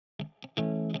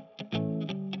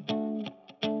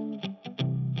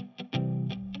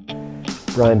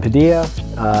Bryan Padilla,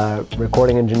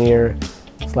 recording engineer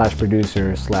slash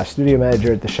producer slash studio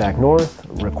manager at the Shack North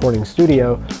recording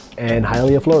studio in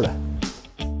Hialeah, Florida.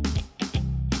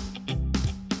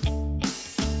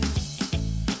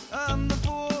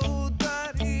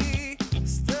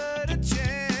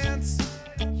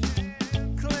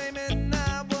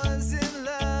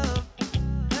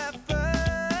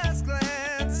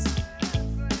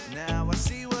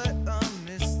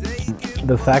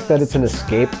 The fact that it's an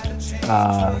escape,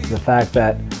 the fact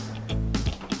that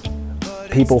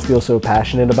people feel so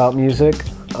passionate about music,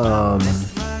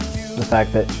 the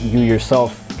fact that you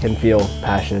yourself can feel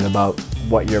passionate about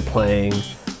what you're playing,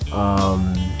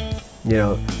 you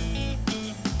know,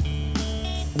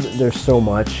 there's so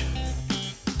much.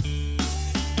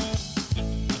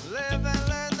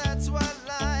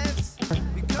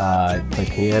 I play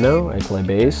piano, I play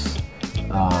bass,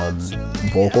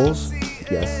 vocals.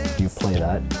 Yes, you play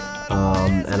that.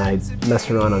 And I mess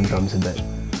around on drums a bit.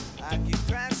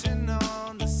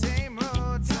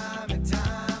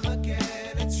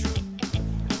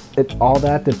 All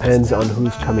that depends on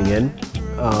who's coming in.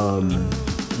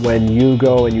 When you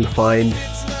go and you find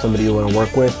somebody you want to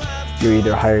work with, you're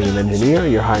either hiring an engineer or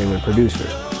you're hiring a producer.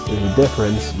 There's a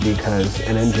difference because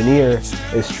an engineer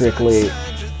is strictly,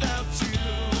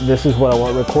 this is what I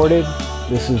want recorded,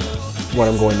 this is what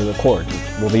I'm going to record.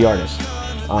 Well, the artist.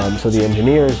 So the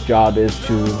engineer's job is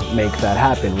to make that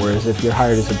happen, whereas if you're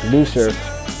hired as a producer,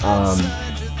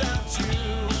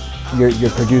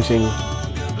 you're producing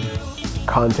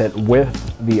content with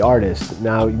the artist.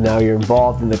 Now you're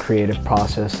involved in the creative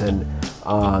process, and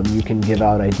you can give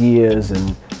out ideas,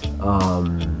 and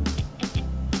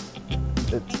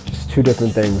it's two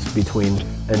different things between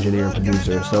engineer and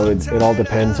producer. So it all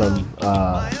depends on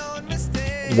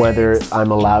whether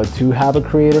I'm allowed to have a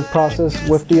creative process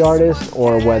with the artist,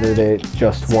 or whether they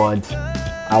just want,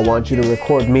 I want you to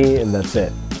record me and that's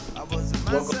it.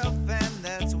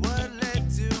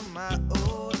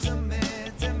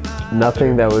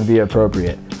 Nothing that would be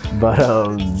appropriate, but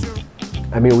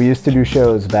I mean, we used to do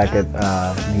shows back at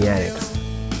the Annex,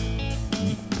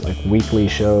 like weekly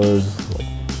shows.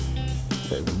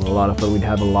 They were a lot of fun. We'd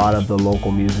have a lot of the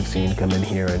local music scene come in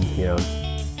here, and you know,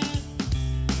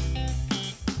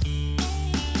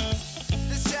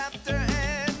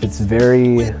 it's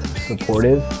very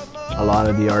supportive. A lot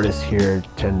of the artists here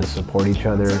tend to support each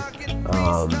other.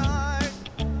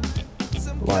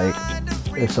 Like,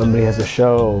 if somebody has a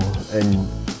show and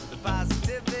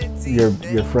your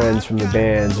friends from the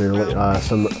bands or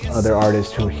some other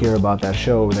artists who hear about that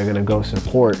show, they're gonna go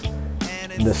support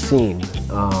the scene.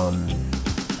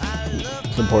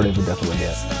 Supportive would definitely be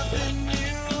it.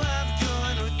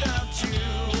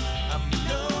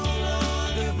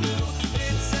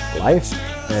 Life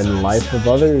and life of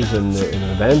others and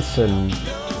events, and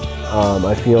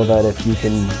I feel that if you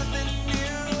can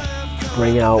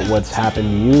bring out what's happened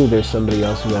to you, there's somebody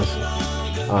else who has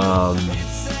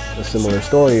a similar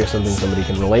story or something somebody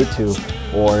can relate to,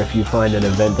 or if you find an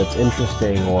event that's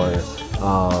interesting, or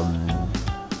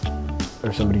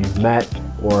somebody you've met,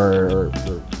 or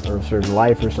a certain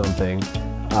life or something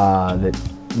that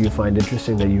you find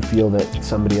interesting, that you feel that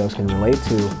somebody else can relate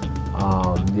to,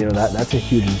 you know, that's a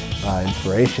huge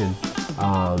inspiration.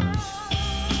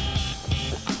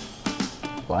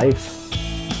 Life.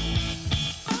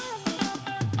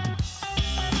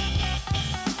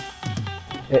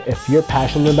 If you're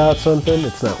passionate about something,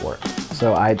 it's not work.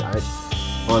 So I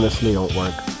honestly don't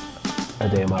work a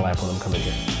day in my life when I'm coming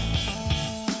here.